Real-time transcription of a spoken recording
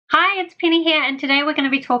Hi, it's Penny here, and today we're going to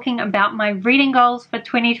be talking about my reading goals for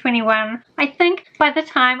 2021. I think by the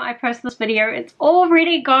time I post this video, it's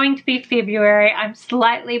already going to be February. I'm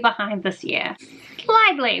slightly behind this year.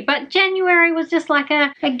 Slightly, but January was just like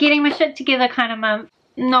a getting my shit together kind of month.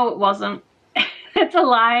 No, it wasn't. It's a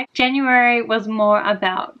lie. January was more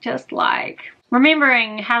about just like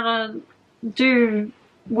remembering how to do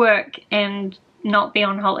work and not be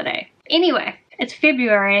on holiday. Anyway. It's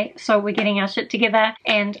February, so we're getting our shit together,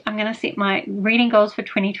 and I'm going to set my reading goals for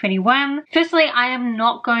 2021. Firstly, I am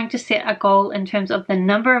not going to set a goal in terms of the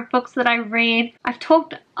number of books that I read. I've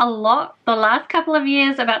talked a lot the last couple of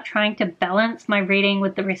years about trying to balance my reading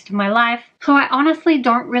with the rest of my life, so I honestly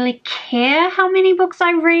don't really care how many books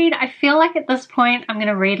I read. I feel like at this point I'm going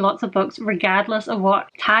to read lots of books regardless of what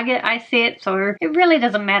target I set, so it really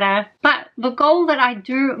doesn't matter. But the goal that I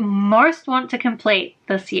do most want to complete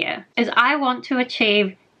this year is I want to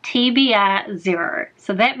achieve TBR 0.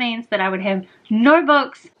 So that means that I would have no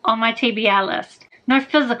books on my TBR list. No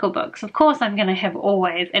physical books. Of course I'm going to have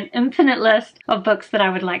always an infinite list of books that I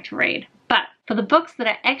would like to read. But for the books that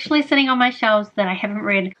are actually sitting on my shelves that I haven't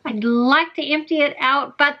read, I'd like to empty it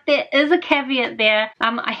out, but there is a caveat there.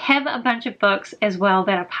 I have a bunch of books as well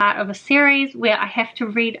that are part of a series where I have to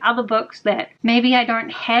read other books that maybe I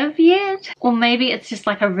don't have yet, or maybe it's just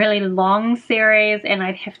like a really long series and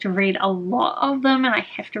I'd have to read a lot of them and I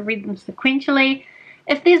have to read them sequentially.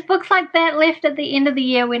 If there's books like that left at the end of the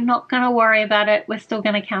year, we're not going to worry about it. We're still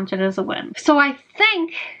going to count it as a win. So I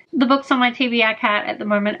think the books on my TBR card at the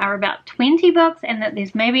moment are about 20 books, and that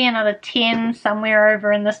there's maybe another 10 somewhere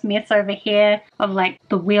over in this mess over here of like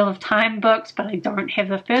the Wheel of Time books, but I don't have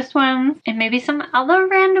the first ones, and maybe some other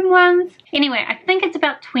random ones. Anyway, I think it's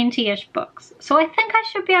about 20-ish books. So I think I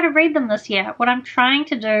should be able to read them this year. What I'm trying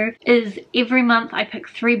to do is every month I pick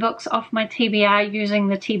 3 books off my TBR using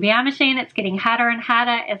the TBR machine. It's getting harder and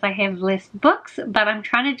harder as I have less books, but I'm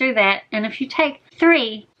trying to do that. And if you take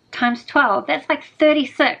 3 times 12, that's like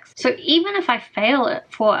 36. So even if I fail it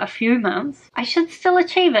for a few months, I should still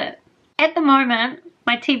achieve it. At the moment,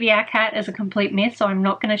 my TBR cart is a complete mess, so I'm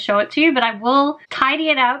not going to show it to you, but I will tidy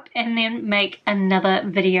it up and then make another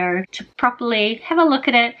video to properly have a look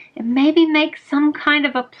at it and maybe make some kind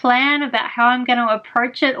of a plan about how I'm going to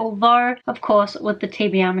approach it, although, of course, with the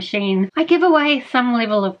TBR machine, I give away some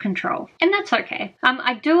level of control, and that's okay.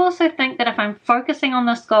 I do also think that if I'm focusing on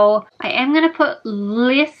this goal, I am going to put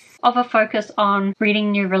less of a focus on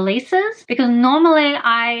reading new releases, because normally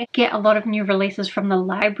I get a lot of new releases from the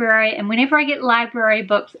library, and whenever I get library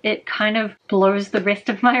books it kind of blows the rest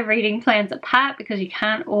of my reading plans apart, because you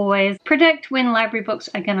can't always predict when library books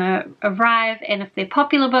are gonna arrive, and if they're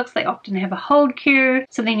popular books they often have a hold queue,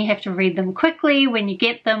 so then you have to read them quickly when you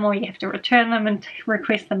get them, or you have to return them and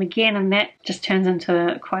request them again, and that just turns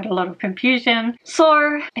into quite a lot of confusion. So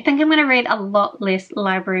I think I'm going to read a lot less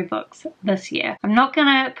library books this year. I'm not going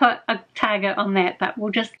to put a target on that, but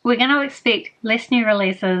we're going to expect less new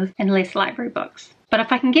releases and less library books. But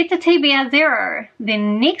if I can get to TBR 0,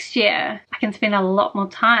 then next year I can spend a lot more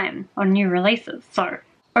time on new releases. So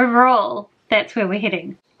overall, that's where we're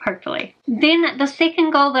heading, hopefully. Then the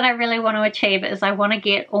second goal that I really want to achieve is I want to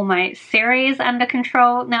get all my series under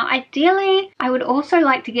control. Now ideally I would also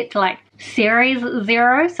like to get to like series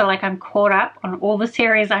 0, so like I'm caught up on all the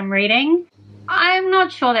series I'm reading. I'm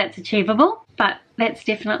not sure that's achievable, but that's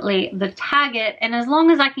definitely the target, and as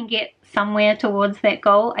long as I can get somewhere towards that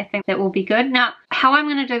goal, I think that will be good. Now, how I'm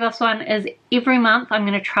going to do this one is every month I'm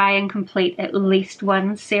going to try and complete at least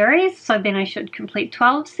 1 series, so then I should complete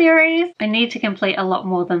 12 series. I need to complete a lot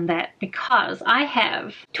more than that because I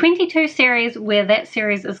have 22 series where that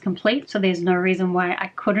series is complete, so there's no reason why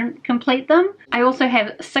I couldn't complete them. I also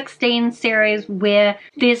have 16 series where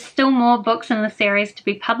there's still more books in the series to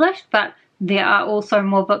be published, but there are also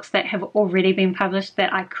more books that have already been published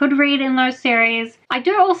that I could read in those series. I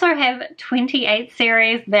do also have 28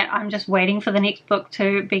 series that I'm just waiting for the next book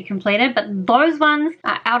to be completed, but those ones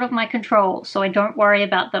are out of my control, so I don't worry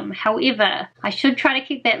about them. However, I should try to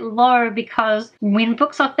keep that low because when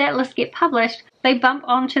books off that list get published, they bump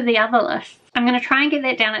onto the other lists. I'm going to try and get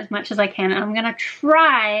that down as much as I can, and I'm going to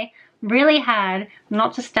try really hard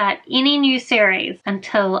not to start any new series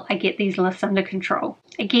until I get these lists under control.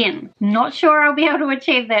 Again, not sure I'll be able to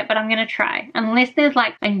achieve that, but I'm going to try. Unless there's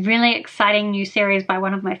like a really exciting new series by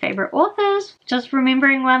one of my favorite authors, just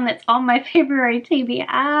remembering one that's on my February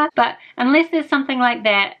TBR, but unless there's something like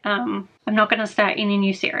that, I'm not going to start any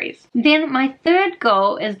new series. Then my third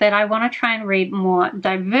goal is that I want to try and read more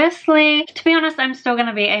diversely. To be honest, I'm still going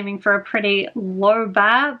to be aiming for a pretty low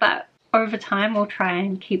bar, but over time we'll try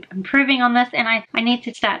and keep improving on this, and I need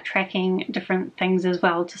to start tracking different things as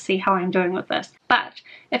well to see how I'm doing with this. But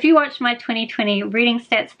if you watched my 2020 reading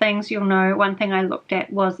stats things, you'll know one thing I looked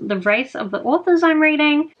at was the race of the authors I'm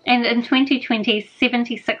reading. And in 2020,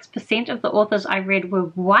 76% of the authors I read were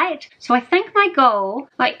white. So I think my goal,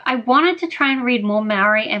 like, I wanted to try and read more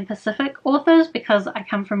Maori and Pacific authors because I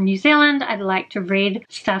come from New Zealand. I'd like to read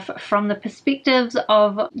stuff from the perspectives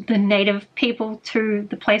of the native people to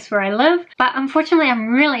the place where I live. But unfortunately,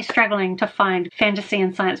 I'm really struggling to find fantasy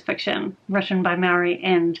and science fiction written by Maori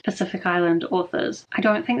and Pacific Island authors. I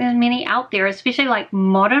don't think there's many out there, especially like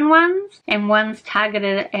modern ones and ones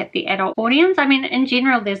targeted at the adult audience. I mean, in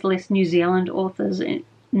general, there's less New Zealand authors in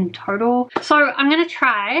total. So I'm going to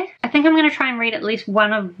try, I think I'm going to try and read at least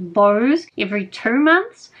one of those every 2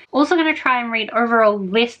 months. Also going to try and read overall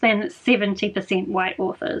less than 70% white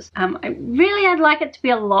authors. I'd like it to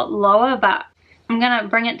be a lot lower, but I'm going to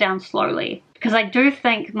bring it down slowly, because I do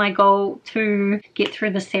think my goal to get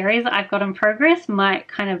through the series I've got in progress might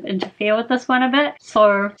kind of interfere with this one a bit.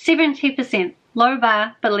 So 70%, low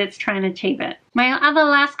bar, but let's try and achieve it. My other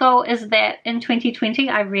last goal is that in 2020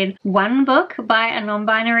 I read one book by a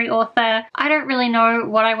non-binary author. I don't really know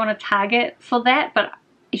what I want to target for that, but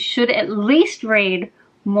I should at least read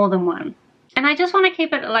more than one. And I just want to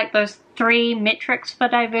keep it like those 3 metrics for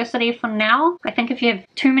diversity for now. I think if you have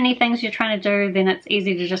too many things you're trying to do, then it's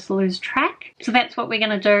easy to just lose track. So that's what we're going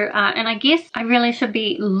to do. And I guess I really should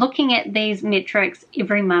be looking at these metrics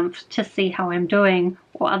every month to see how I'm doing,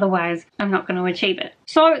 or otherwise I'm not going to achieve it.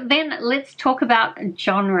 So then let's talk about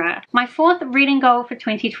genre. My 4th reading goal for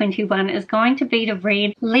 2021 is going to be to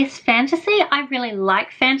read less fantasy. I really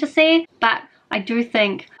like fantasy, but I do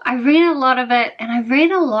think I read a lot of it, and I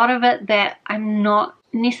read a lot of it that I'm not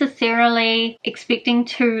necessarily expecting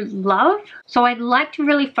to love. So I'd like to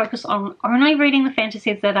really focus on only reading the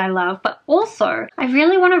fantasies that I love, but also I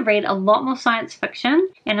really want to read a lot more science fiction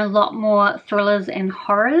and a lot more thrillers and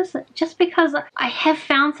horrors, just because I have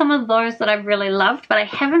found some of those that I've really loved, but I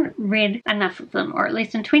haven't read enough of them, or at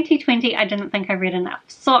least in 2020 I didn't think I read enough.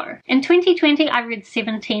 So in 2020 I read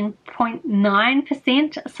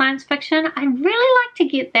 17.9% science fiction. I'd really like to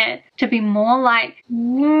get that to be more like,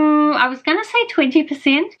 I was gonna say 20%,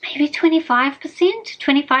 maybe 25%.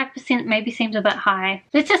 25% maybe seems a bit high.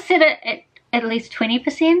 Let's just set it at least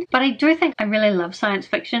 20%, but I do think I really love science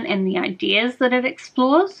fiction and the ideas that it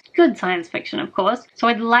explores. Good science fiction, of course. So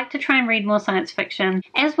I'd like to try and read more science fiction.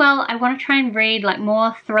 As well, I want to try and read like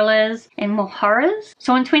more thrillers and more horrors.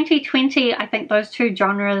 So in 2020, I think those 2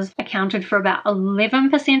 genres accounted for about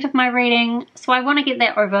 11% of my reading. So I want to get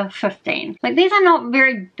that over 15. Like, these are not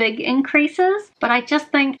very big increases, but I just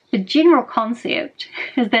think the general concept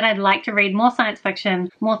is that I'd like to read more science fiction,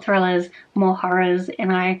 more thrillers, more horrors,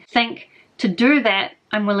 and I think to do that,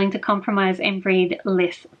 I'm willing to compromise and read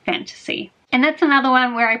less fantasy. And that's another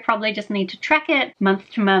one where I probably just need to track it month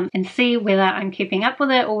to month and see whether I'm keeping up with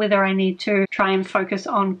it or whether I need to try and focus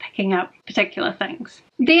on picking up particular things.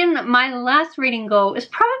 Then my last reading goal is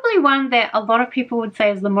probably one that a lot of people would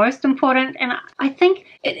say is the most important, and I think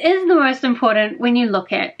it is the most important when you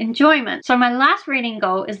look at enjoyment. So my last reading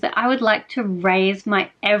goal is that I would like to raise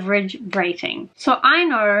my average rating. So I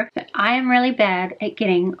know that I am really bad at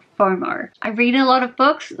getting FOMO. I read a lot of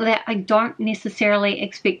books that I don't necessarily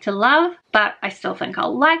expect to love, but I still think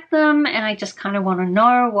I'll like them, and I just kind of want to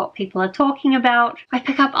know what people are talking about. I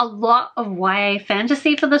pick up a lot of YA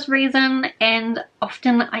fantasy for this reason, and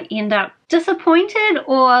often I end up disappointed,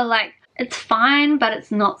 or like, it's fine, but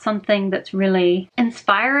it's not something that's really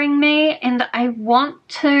inspiring me. And I want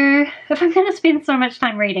to, if I'm going to spend so much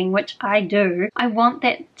time reading, which I do, I want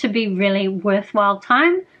that to be really worthwhile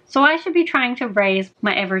time. So I should be trying to raise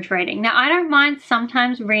my average rating. Now, I don't mind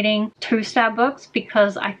sometimes reading 2-star books,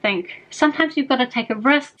 because I think sometimes you've got to take a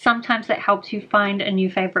risk. Sometimes that helps you find a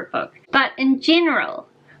new favorite book. But in general,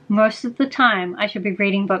 most of the time I should be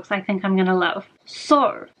reading books I think I'm going to love.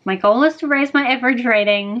 So my goal is to raise my average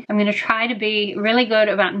rating. I'm going to try to be really good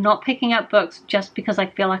about not picking up books just because I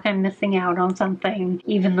feel like I'm missing out on something,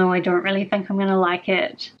 even though I don't really think I'm going to like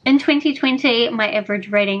it. In 2020, my average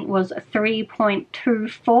rating was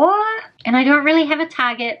 3.24, and I don't really have a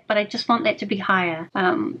target, but I just want that to be higher.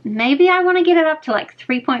 Maybe I want to get it up to like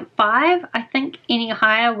 3.5. I think any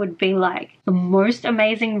higher would be like the most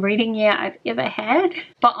amazing reading year I've ever had.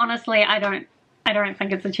 But honestly, I don't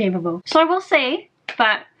think it's achievable. So we'll see,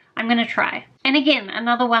 but I'm gonna try. And again,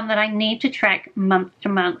 another one that I need to track month to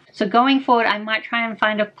month. So going forward, I might try and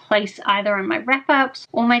find a place either in my wrap-ups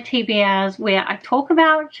or my TBRs where I talk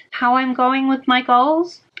about how I'm going with my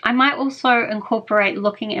goals. I might also incorporate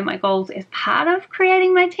looking at my goals as part of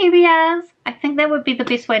creating my TBRs. I think that would be the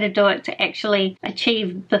best way to do it to actually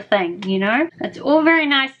achieve the thing, you know? It's all very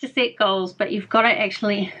nice to set goals, but you've got to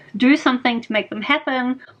actually do something to make them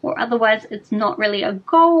happen, or otherwise it's not really a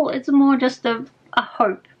goal, it's more just a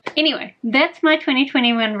hope. Anyway, that's my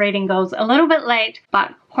 2021 reading goals. A little bit late,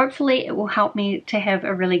 but hopefully it will help me to have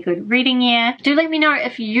a really good reading year. Do let me know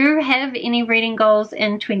if you have any reading goals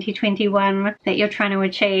in 2021 that you're trying to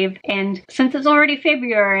achieve. And since it's already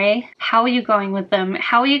February, how are you going with them?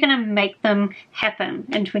 How are you going to make them happen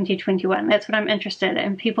in 2021? That's what I'm interested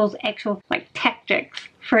in, people's actual tactics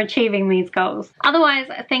for achieving these goals. Otherwise,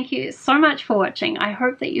 thank you so much for watching. I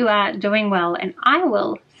hope that you are doing well, and I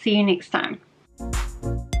will see you next time.